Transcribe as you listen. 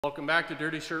Welcome back to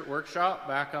Dirty Shirt Workshop,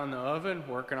 back on the oven,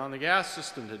 working on the gas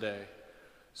system today.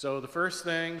 So the first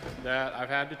thing that I've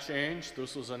had to change,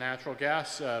 this was a natural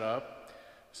gas setup.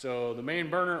 So the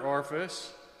main burner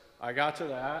orifice, I got to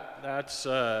that. That's,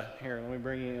 here, let me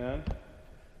bring you in.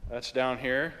 That's down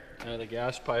here, the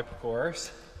gas pipe, of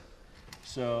course.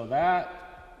 So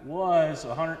that was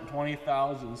 120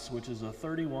 thousandths, which is a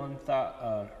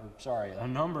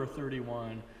number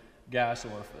 31 gas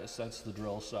orifice. That's the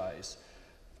drill size.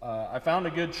 I found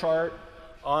a good chart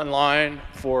online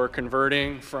for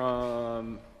converting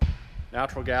from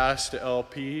natural gas to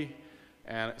LP,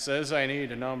 and it says I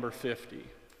need a number 50.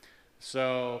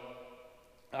 So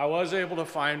I was able to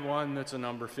find one that's a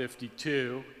number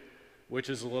 52, which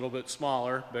is a little bit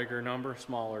smaller, bigger number,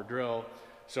 smaller drill.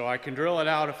 So I can drill it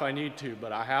out if I need to,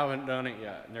 but I haven't done it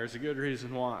yet, and there's a good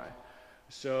reason why.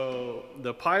 So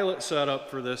the pilot setup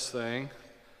for this thing,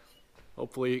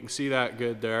 hopefully you can see that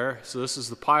good there. So this is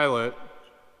the pilot.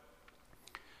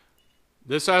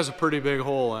 This has a pretty big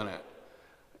hole in it.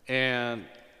 And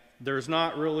there's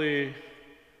not really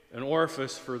an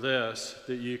orifice for this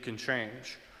that you can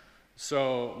change.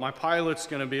 So my pilot's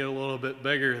going to be a little bit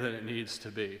bigger than it needs to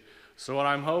be. So what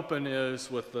I'm hoping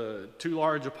is with the too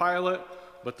large a pilot,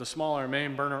 but the smaller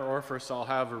main burner orifice, I'll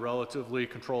have a relatively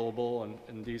controllable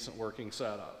and decent working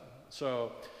setup.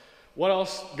 So what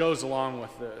else goes along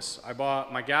with this? I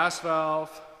bought my gas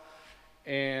valve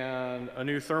and a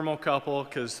new thermocouple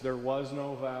because there was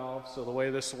no valve. So the way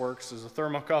this works is a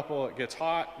thermocouple, it gets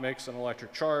hot, makes an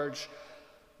electric charge.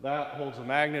 That holds a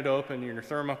magnet open in your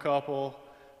thermocouple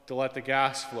to let the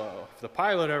gas flow. If the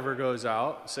pilot ever goes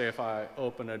out, say if I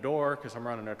open a door because I'm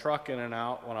running a truck in and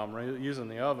out when I'm using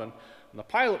the oven, and the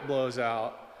pilot blows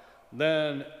out,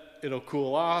 then it'll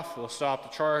cool off, it'll stop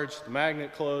the charge, the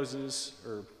magnet closes,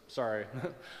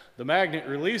 the magnet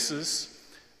releases,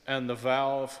 and the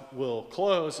valve will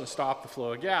close and stop the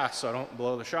flow of gas so I don't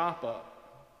blow the shop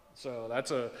up. So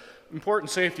that's an important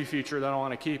safety feature that I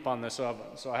want to keep on this oven.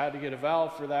 So I had to get a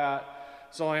valve for that.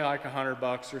 It's only like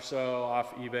 $100 or so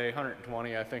off eBay,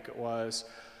 120 I think it was.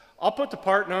 I'll put the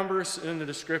part numbers in the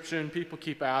description. People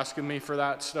keep asking me for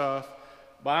that stuff,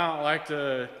 but I don't like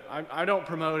to, I don't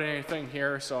promote anything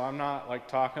here, so I'm not like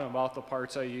talking about the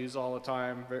parts I use all the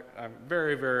time. I'm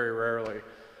very, very rarely.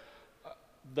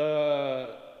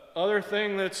 The other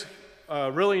thing that's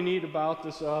really neat about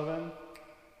this oven,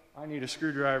 I need a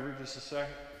screwdriver just a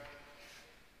second,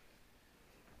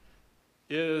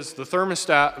 is the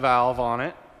thermostat valve on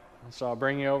it. So I'll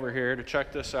bring you over here to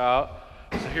check this out.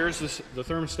 So here's the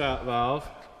thermostat valve.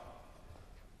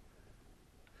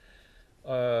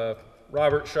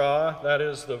 Robertshaw, that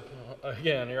is the,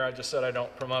 again, here I just said I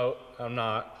don't promote, I'm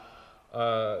not.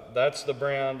 That's the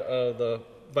brand of the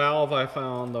valve I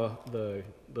found, the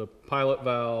pilot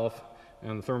valve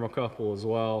and the thermocouple as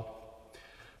well.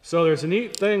 So there's a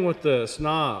neat thing with this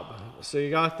knob. So you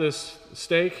got this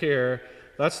stake here,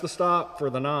 that's the stop for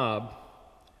the knob.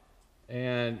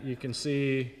 And you can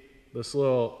see this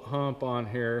little hump on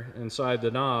here inside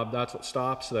the knob, that's what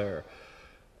stops there.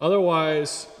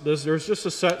 Otherwise, there's just a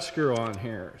set screw on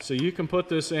here. So you can put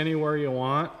this anywhere you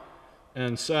want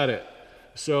and set it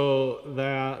so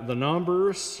that the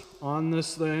numbers on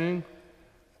this thing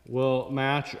will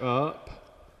match up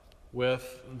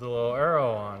with the little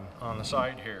arrow on the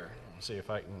side here. Let's see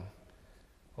if I can,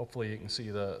 hopefully you can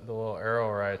see the little arrow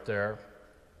right there.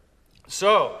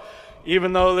 So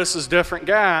even though this is different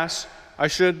gas, I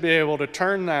should be able to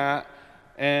turn that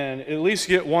and at least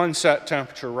get one set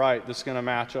temperature right that's going to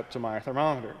match up to my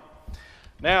thermometer.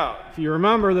 Now, if you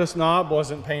remember, this knob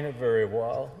wasn't painted very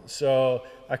well, so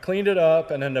I cleaned it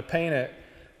up, and then to paint it,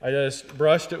 I just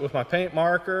brushed it with my paint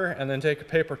marker and then take a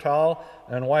paper towel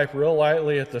and wipe real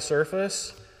lightly at the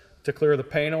surface to clear the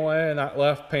paint away, and that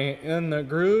left paint in the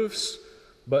grooves,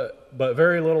 but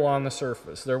very little on the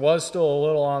surface. There was still a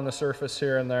little on the surface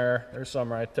here and there. There's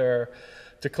some right there.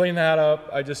 To clean that up,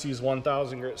 I just used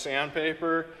 1000 grit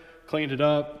sandpaper, cleaned it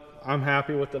up. I'm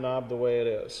happy with the knob the way it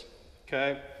is,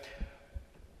 okay?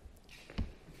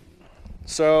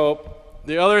 So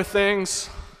the other things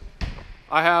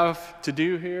I have to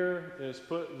do here is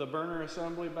put the burner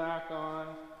assembly back on,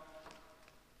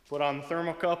 put on the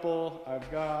thermocouple.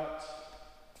 I've got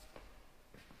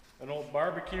an old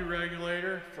barbecue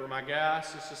regulator for my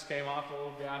gas. This just came off a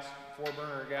little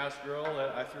 4-burner gas grill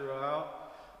that I threw out.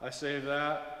 I saved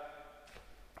that.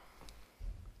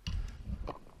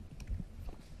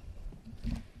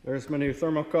 There's my new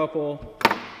thermocouple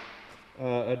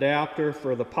adapter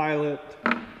for the pilot.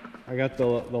 I got the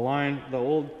line, the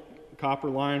old copper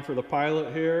line for the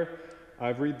pilot here.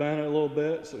 I've rebent it a little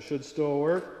bit, so it should still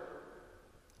work.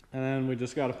 And then we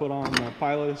just got to put on the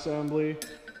pilot assembly.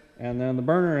 and then the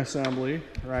burner assembly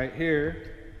right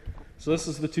here. So this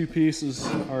is the two pieces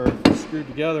are screwed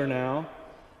together now.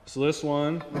 So this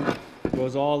one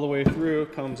goes all the way through,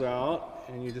 comes out,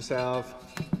 and you just have,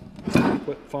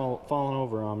 quit falling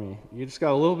over on me. You just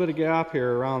got a little bit of gap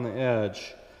here around the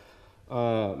edge.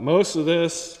 Most of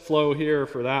this flow here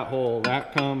for that hole,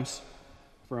 that comes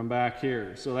from back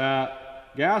here. So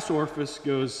that gas orifice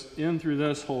goes in through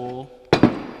this hole.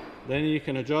 Then you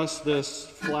can adjust this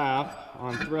flap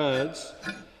on threads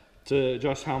to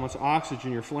adjust how much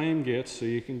oxygen your flame gets so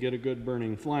you can get a good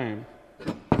burning flame.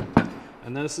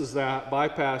 And this is that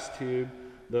bypass tube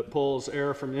that pulls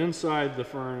air from inside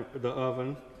the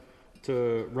oven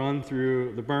to run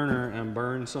through the burner and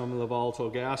burn some of the volatile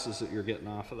gases that you're getting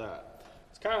off of that.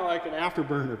 It's kind of like an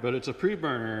afterburner, but it's a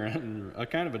pre-burner and a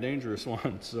kind of a dangerous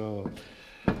one. So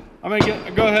I'm going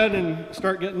to go ahead and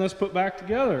start getting this put back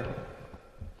together.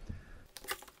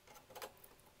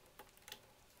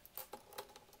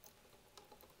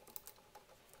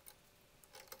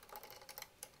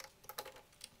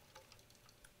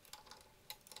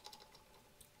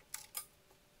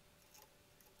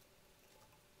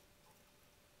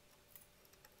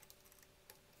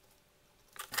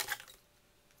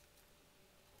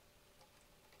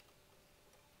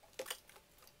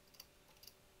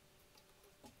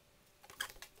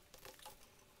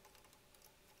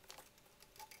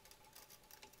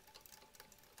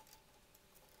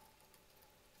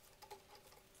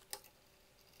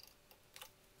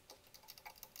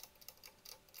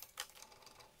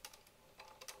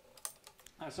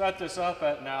 I set this up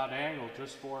at an odd angle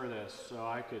just for this, so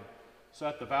I could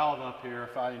set the valve up here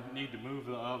if I need to move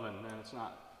the oven and it's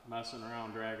not messing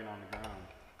around dragging on the ground.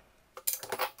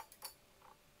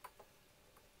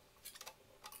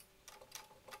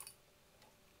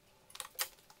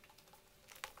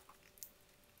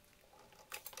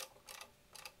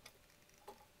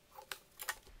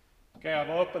 Okay, I've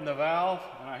opened the valve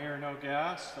and I hear no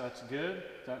gas. That's good.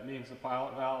 That means the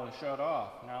pilot valve is shut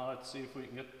off. Now let's see if we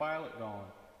can get the pilot going.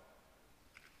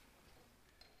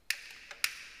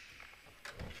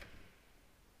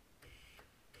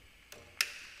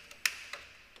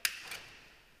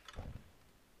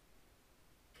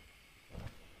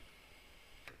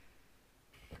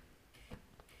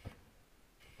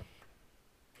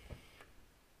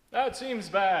 That seems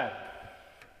bad.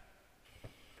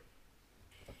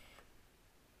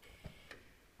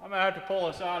 I'm gonna have to pull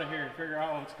us out of here and figure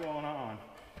out what's going on.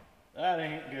 That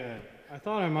ain't good. I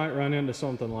thought I might run into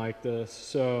something like this.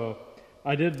 So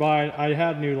I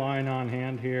had new line on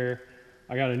hand here.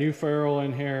 I got a new ferrule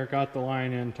in here, got the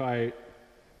line in tight,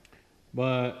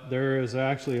 but there is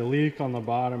actually a leak on the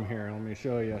bottom here. Let me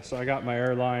show you. So I got my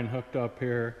air line hooked up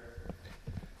here.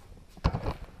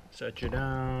 Set you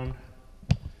down.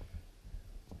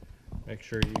 Make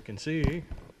sure you can see.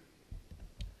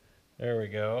 There we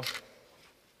go.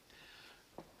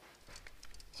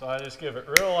 So I just give it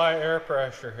real light air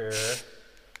pressure here.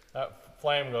 That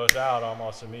flame goes out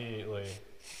almost immediately.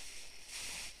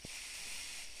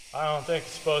 I don't think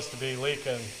it's supposed to be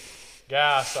leaking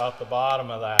gas out the bottom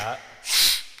of that.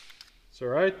 So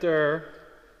right there,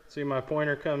 see my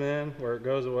pointer come in where it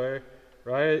goes away?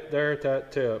 Right there at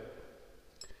that tip.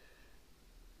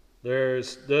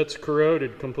 That's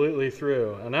corroded completely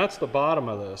through, and that's the bottom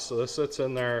of this. So this sits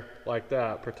in there like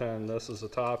that, pretend this is the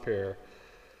top here.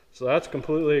 So that's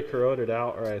completely corroded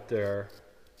out right there.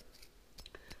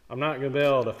 I'm not going to be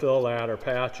able to fill that or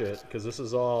patch it because this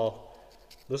is all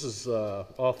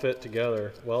fit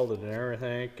together, welded and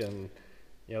everything, and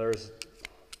you know,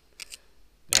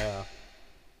 yeah.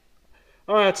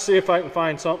 All right, let's see if I can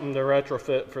find something to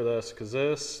retrofit for this because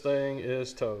this thing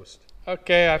is toast.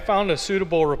 Okay, I found a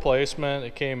suitable replacement.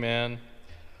 It came in.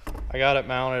 I got it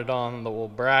mounted on the little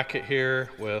bracket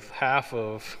here with half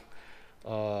of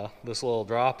this little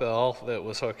drop L that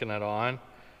was hooking it on,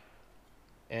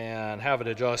 and have it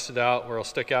adjusted out where it'll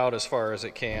stick out as far as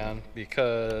it can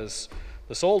because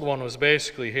this old one was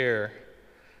basically here.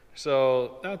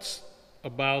 So that's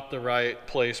about the right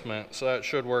placement, so that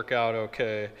should work out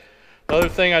okay. The other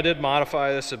thing, I did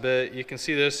modify this a bit. You can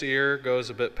see this ear goes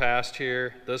a bit past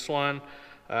here. This one,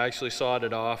 I actually sawed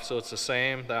it off so it's the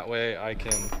same. That way I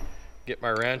can get my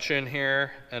wrench in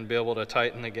here and be able to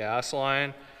tighten the gas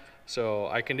line. So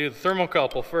I can do the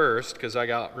thermocouple first because I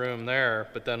got room there,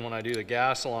 but then when I do the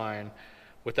gas line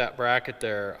with that bracket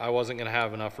there, I wasn't going to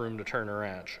have enough room to turn a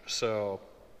wrench. So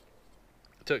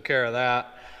I took care of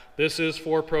that. This is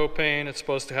for propane. It's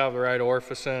supposed to have the right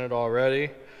orifice in it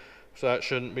already, so that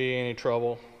shouldn't be any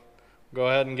trouble. Go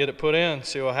ahead and get it put in,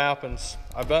 see what happens.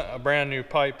 I bet a brand new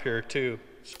pipe here too.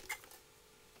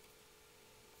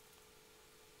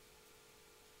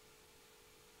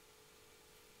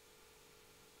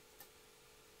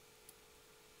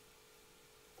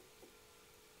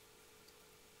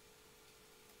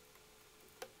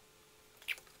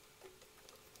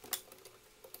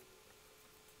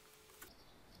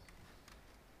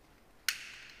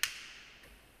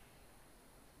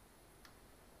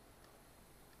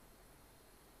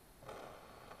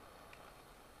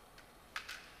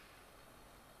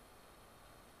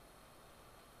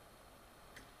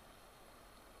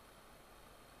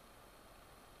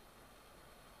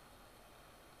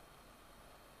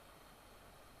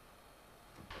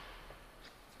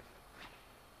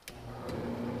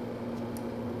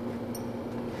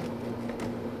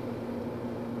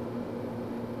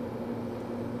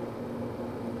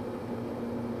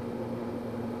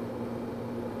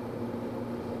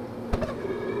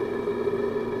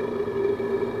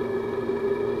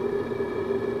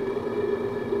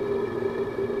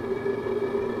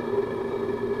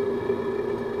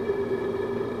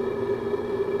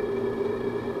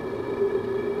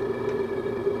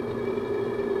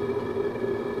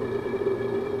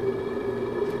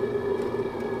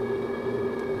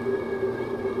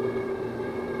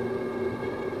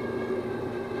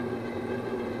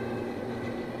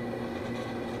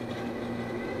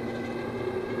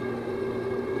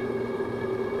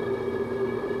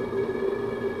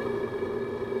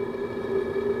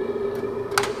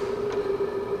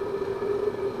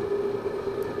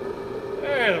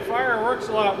 works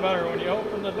a lot better when you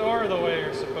open the door the way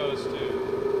you're supposed to.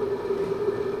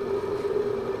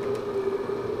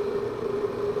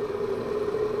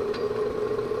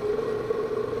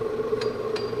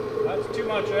 That's too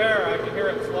much air, I can hear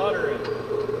it fluttering.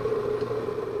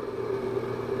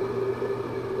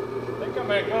 I think I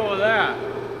may go with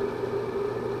that.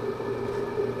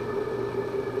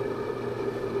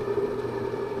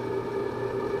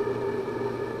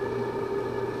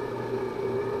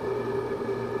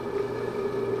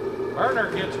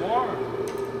 Burner gets warm.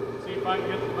 See if I can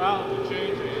get the valve to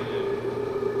change anything.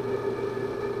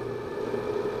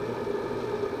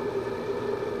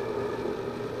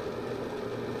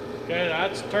 Okay,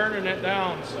 that's turning it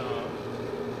down some.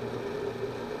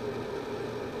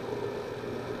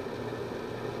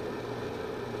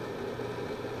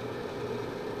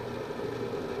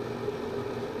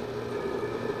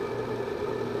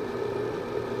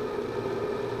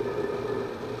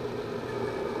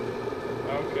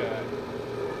 Okay.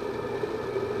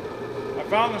 I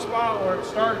found the spot where it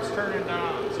starts turning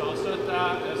down, so I'll set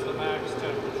that as the max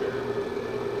temperature.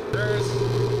 There's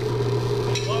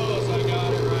as low as I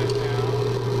got it right now.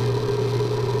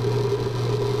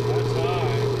 That's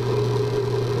high.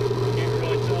 Can't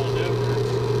really tell the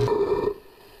difference.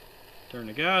 Turn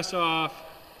the gas off.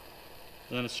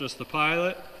 Then it's just the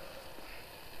pilot.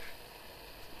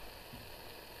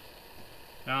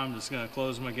 Now I'm just going to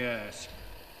close my gas.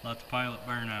 Let the pilot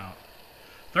burn out.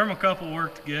 Thermocouple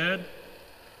worked good.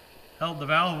 Held the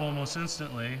valve almost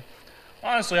instantly.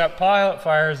 Honestly, that pilot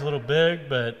fire is a little big,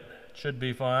 but it should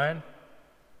be fine.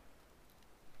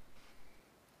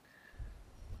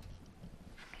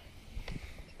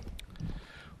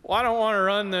 Well, I don't want to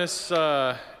run this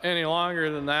any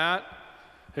longer than that.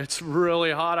 It's really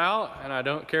hot out, and I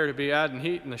don't care to be adding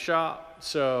heat in the shop.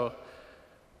 So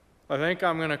I think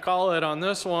I'm going to call it on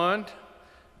this one.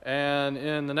 And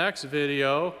in the next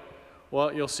video,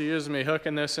 what you'll see is me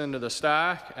hooking this into the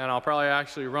stack, and I'll probably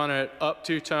actually run it up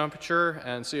to temperature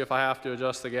and see if I have to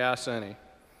adjust the gas any.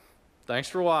 Thanks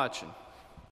for watching.